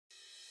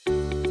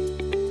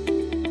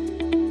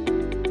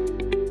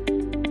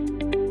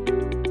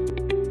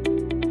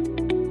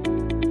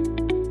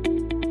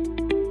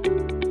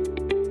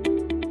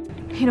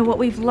what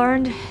we've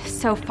learned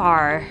so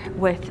far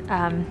with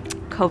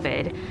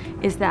COVID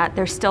is that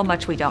there's still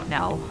much we don't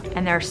know,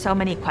 and there are so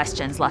many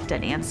questions left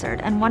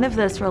unanswered. And one of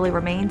those really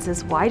remains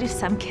is, why do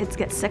some kids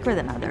get sicker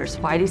than others?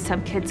 Why do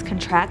some kids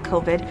contract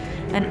COVID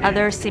and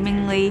others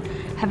seemingly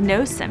have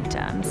no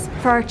symptoms?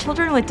 For our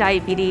children with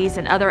diabetes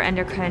and other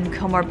endocrine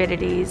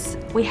comorbidities,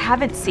 we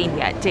haven't seen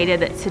yet data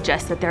that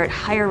suggests that they're at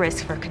higher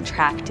risk for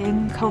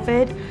contracting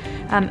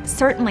COVID.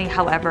 Certainly,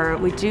 however,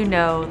 we do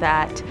know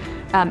that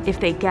if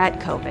they get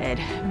COVID,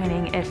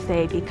 meaning if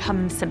they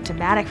become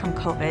symptomatic from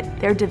COVID,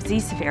 their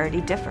disease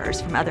severity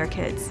differs from other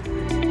kids.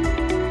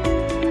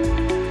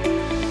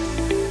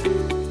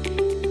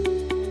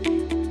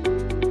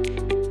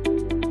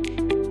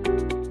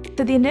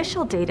 So the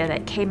initial data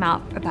that came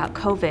out about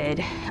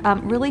COVID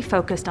really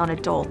focused on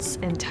adults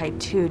in type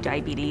 2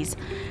 diabetes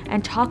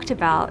and talked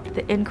about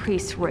the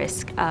increased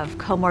risk of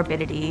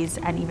comorbidities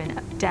and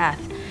even death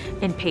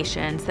in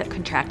patients that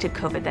contracted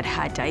COVID that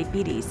had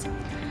diabetes.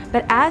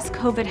 But as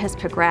COVID has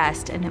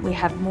progressed and we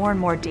have more and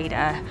more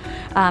data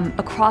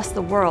across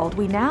the world,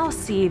 we now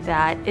see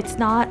that it's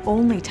not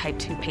only type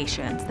 2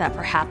 patients that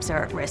perhaps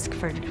are at risk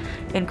for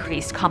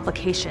increased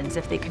complications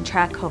if they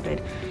contract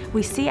COVID.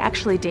 We see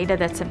actually data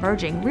that's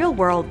emerging, real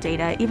world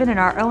data, even in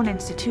our own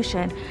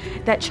institution,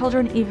 that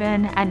children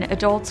even and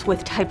adults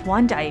with type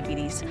 1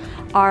 diabetes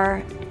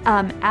are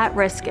at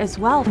risk as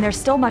well. And there's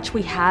still much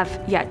we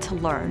have yet to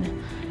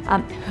learn.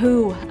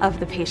 Who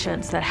of the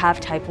patients that have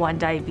type 1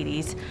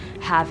 diabetes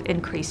have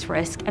increased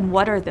risk, and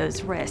what are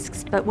those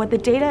risks? But what the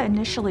data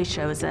initially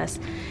shows us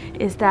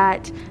is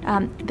that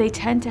they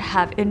tend to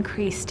have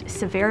increased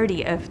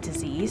severity of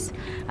disease,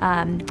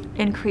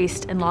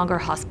 increased and longer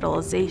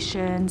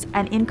hospitalizations,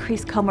 and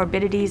increased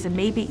comorbidities and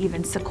maybe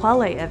even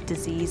sequelae of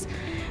disease.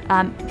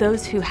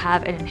 Those who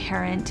have an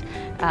inherent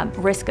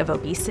risk of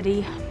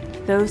obesity,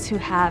 those who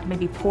have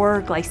maybe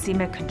poor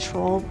glycemic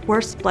control,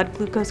 worse blood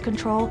glucose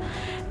control,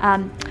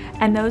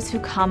 and those who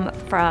come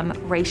from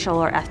racial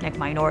or ethnic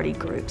minority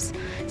groups.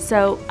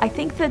 So I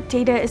think the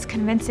data is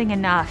convincing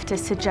enough to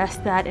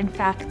suggest that, in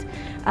fact,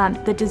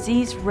 the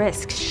disease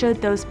risk,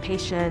 should those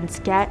patients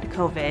get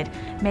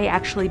COVID, may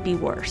actually be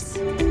worse.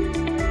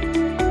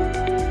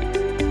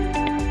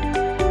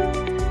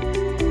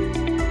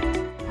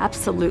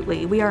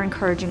 Absolutely. We are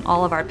encouraging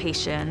all of our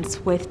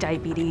patients with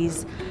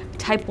diabetes,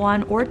 type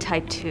 1 or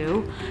type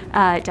 2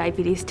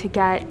 diabetes, to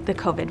get the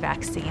COVID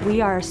vaccine.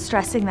 We are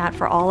stressing that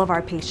for all of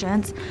our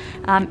patients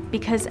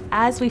because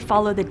as we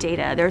follow the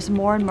data, there's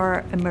more and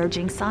more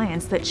emerging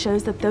science that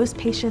shows that those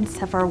patients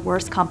have our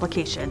worst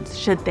complications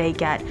should they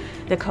get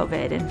the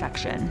COVID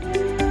infection.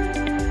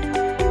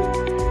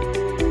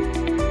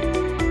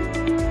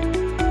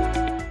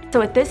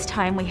 So at this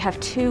time, we have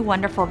 2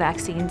 wonderful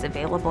vaccines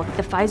available.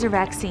 The Pfizer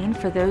vaccine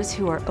for those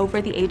who are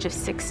over the age of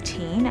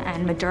 16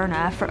 and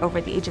Moderna for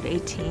over the age of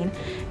 18.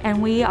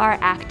 And we are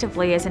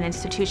actively, as an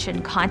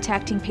institution,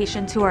 contacting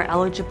patients who are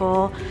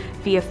eligible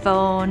via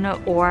phone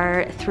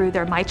or through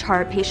their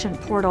MyChart patient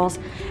portals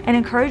and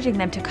encouraging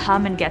them to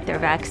come and get their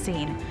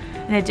vaccine.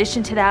 In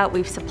addition to that,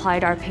 we've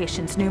supplied our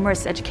patients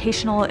numerous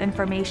educational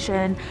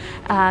information,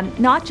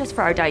 not just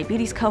for our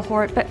diabetes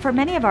cohort, but for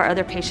many of our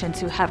other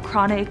patients who have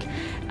chronic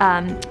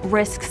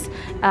risks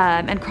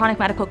and chronic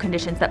medical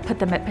conditions that put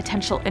them at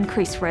potential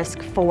increased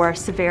risk for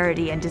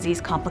severity and disease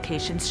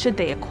complications should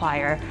they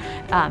acquire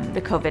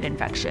the COVID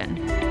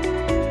infection.